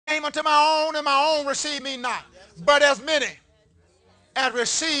came unto my own, and my own received me not. But as many as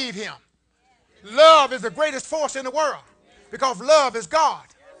receive him. Love is the greatest force in the world because love is God.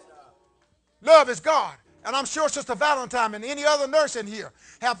 Love is God. And I'm sure Sister Valentine and any other nurse in here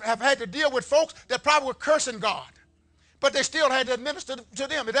have had to deal with folks that probably were cursing God. But they still had to administer to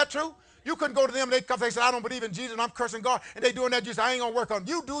them. Is that true? You couldn't go to them because they said, I don't believe in Jesus and I'm cursing God. And they doing that. You say, I ain't going to work on it.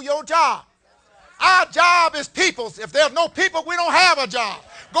 You do your job. Our job is people's. If there's no people, we don't have a job.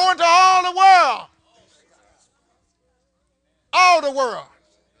 Go into all the world. All the world.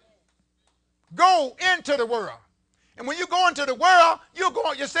 Go into the world. And when you go into the world,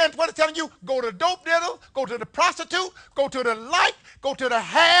 you're saying what it's telling you, go to the dope dealer, go to the prostitute, go to the light, go to the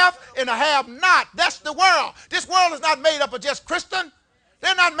have and the have not. That's the world. This world is not made up of just Christian.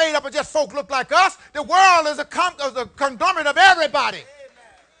 They're not made up of just folk look like us. The world is a conglomerate of everybody.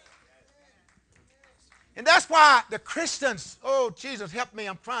 And that's why the Christians, oh, Jesus, help me.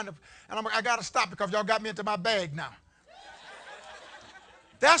 I'm trying to, and I got to stop because y'all got me into my bag now.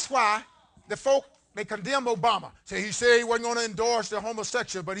 That's why the folk, they condemn Obama. Say he said he wasn't going to endorse the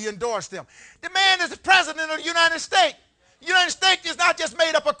homosexuals, but he endorsed them. The man is the president of the United States. The United States is not just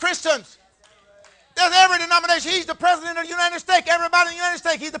made up of Christians. There's every denomination. He's the president of the United States. Everybody in the United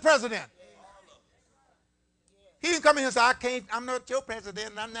States, he's the president. He can come in and say, I'm not your president,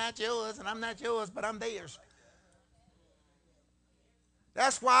 and I'm not yours, and I'm not yours, but I'm theirs.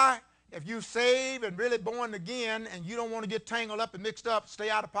 That's why if you saved and really born again and you don't want to get tangled up and mixed up, stay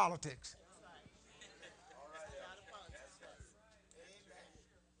out of politics.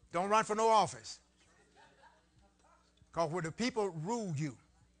 Don't run for no office. Because where the people rule you,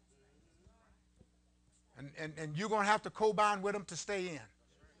 and you're going to have to co-bind with them to stay in.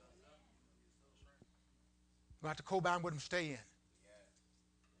 You're going to have to co-bind with them to stay in.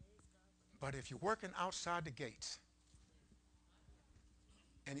 But if you're working outside the gates,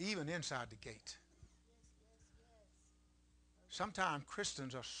 and even inside the gate, sometimes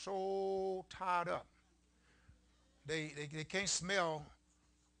Christians are so tied up, they can't smell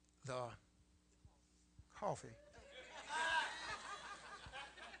the coffee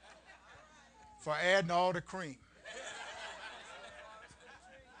for adding all the cream.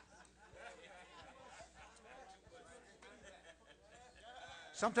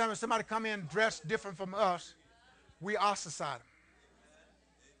 Sometimes if somebody come in dressed different from us, we ostracize them.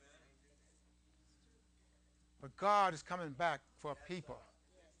 But God is coming back for a people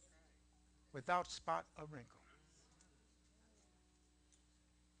without spot or wrinkle.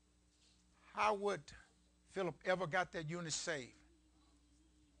 How would Philip ever got that eunuch saved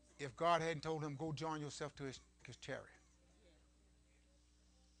if God hadn't told him, go join yourself to his chariot?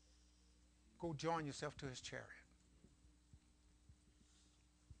 Go join yourself to his chariot.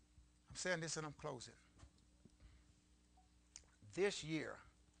 I'm saying this and I'm closing. This year,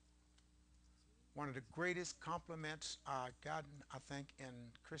 one of the greatest compliments I've gotten, I think, in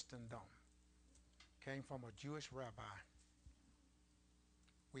Christendom came from a Jewish rabbi.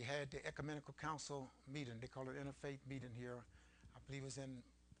 We had the Ecumenical Council meeting. They call it Interfaith meeting here. I believe it was in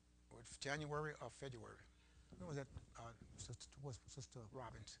January or February. When was that, Sister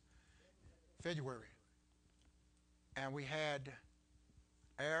Robbins? February. And we had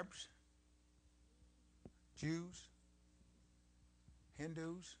Arabs, Jews,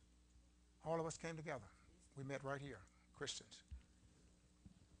 Hindus, all of us came together. We met right here, Christians.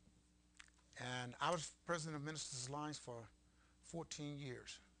 And I was president of Ministers Alliance for 14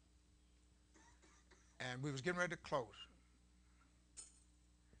 years. And we was getting ready to close.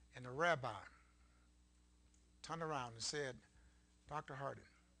 And the rabbi turned around and said, Dr. Hardin,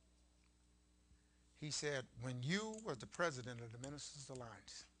 he said, when you was the president of the Ministers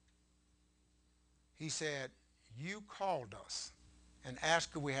Alliance, he said, you called us and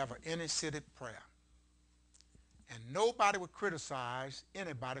asked could we have an inner-city prayer. And nobody would criticize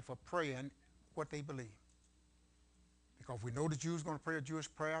anybody for praying what they believe. Because we know the Jews are going to pray a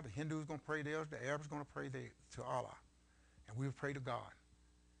Jewish prayer, the Hindus are going to pray theirs, the Arabs are going to pray to Allah. And we will pray to God.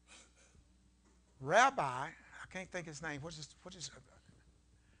 Rabbi, I can't think his name,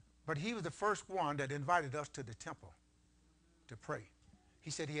 but he was the first one that invited us to the temple to pray. He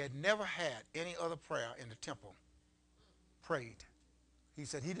said he had never had any other prayer in the temple prayed. He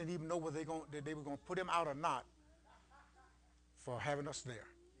said he didn't even know whether they were going to put him out or not for having us there.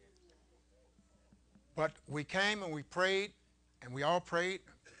 But we came and we prayed, and we all prayed.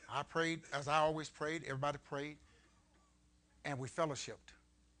 I prayed as I always prayed. Everybody prayed. And we fellowshipped.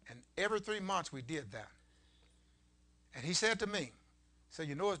 And every 3 months we did that. And he said to me, so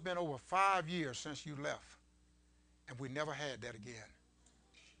you know it's been over 5 years since you left, and we never had that again.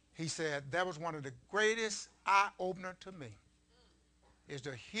 He said that was one of the greatest eye-opener to me. is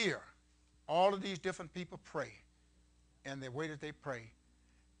to hear all of these different people pray and the way that they pray,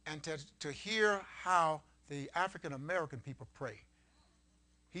 and to hear how the African American people pray.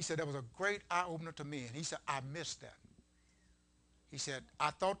 He said that was a great eye-opener to me, and he said, I missed that. He said,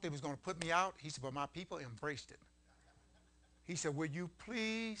 I thought they was going to put me out. He said, but my people embraced it. He said, will you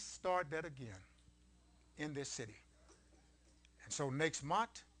please start that again in this city? And so next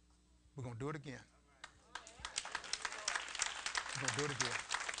month, we're going to do it again. We're going to do it again.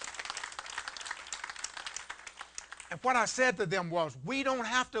 And what I said to them was, we don't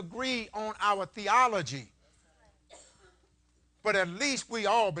have to agree on our theology, but at least we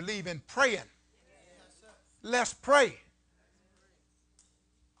all believe in praying. Let's pray.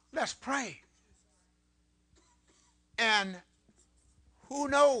 Let's pray. And who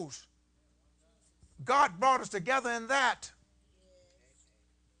knows? God brought us together in that.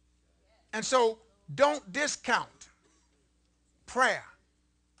 And so don't discount prayer.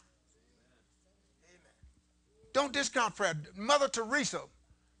 Don't discount prayer. Mother Teresa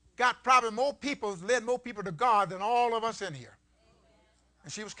got probably more people, led more people to God than all of us in here.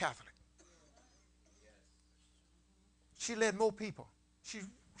 And she was Catholic. She led more people. She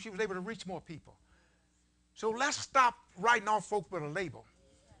was able to reach more people. So let's stop writing off folk with a label.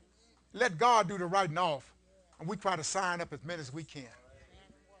 Let God do the writing off, and we try to sign up as many as we can.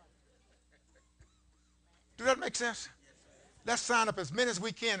 Does that make sense? Let's sign up as many as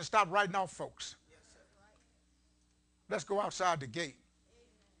we can and stop writing off folks. Let's go outside the gate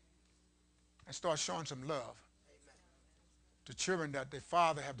and start showing some love to children that their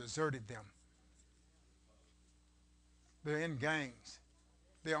father have deserted them. They're in gangs.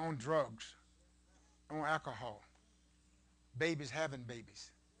 They're on drugs, on alcohol. Babies having babies.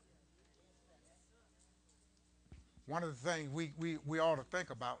 One of the things we ought to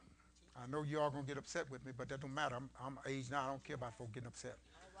think about, I know you all going to get upset with me, but that don't matter. I'm aged now. I don't care about folks getting upset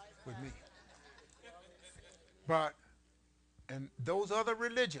with me. But in those other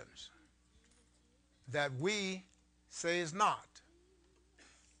religions that we say is not,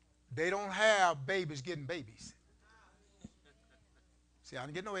 they don't have babies getting babies. See, I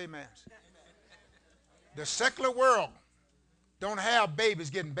didn't get no amens. The secular world don't have babies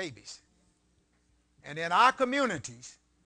getting babies. And in our communities,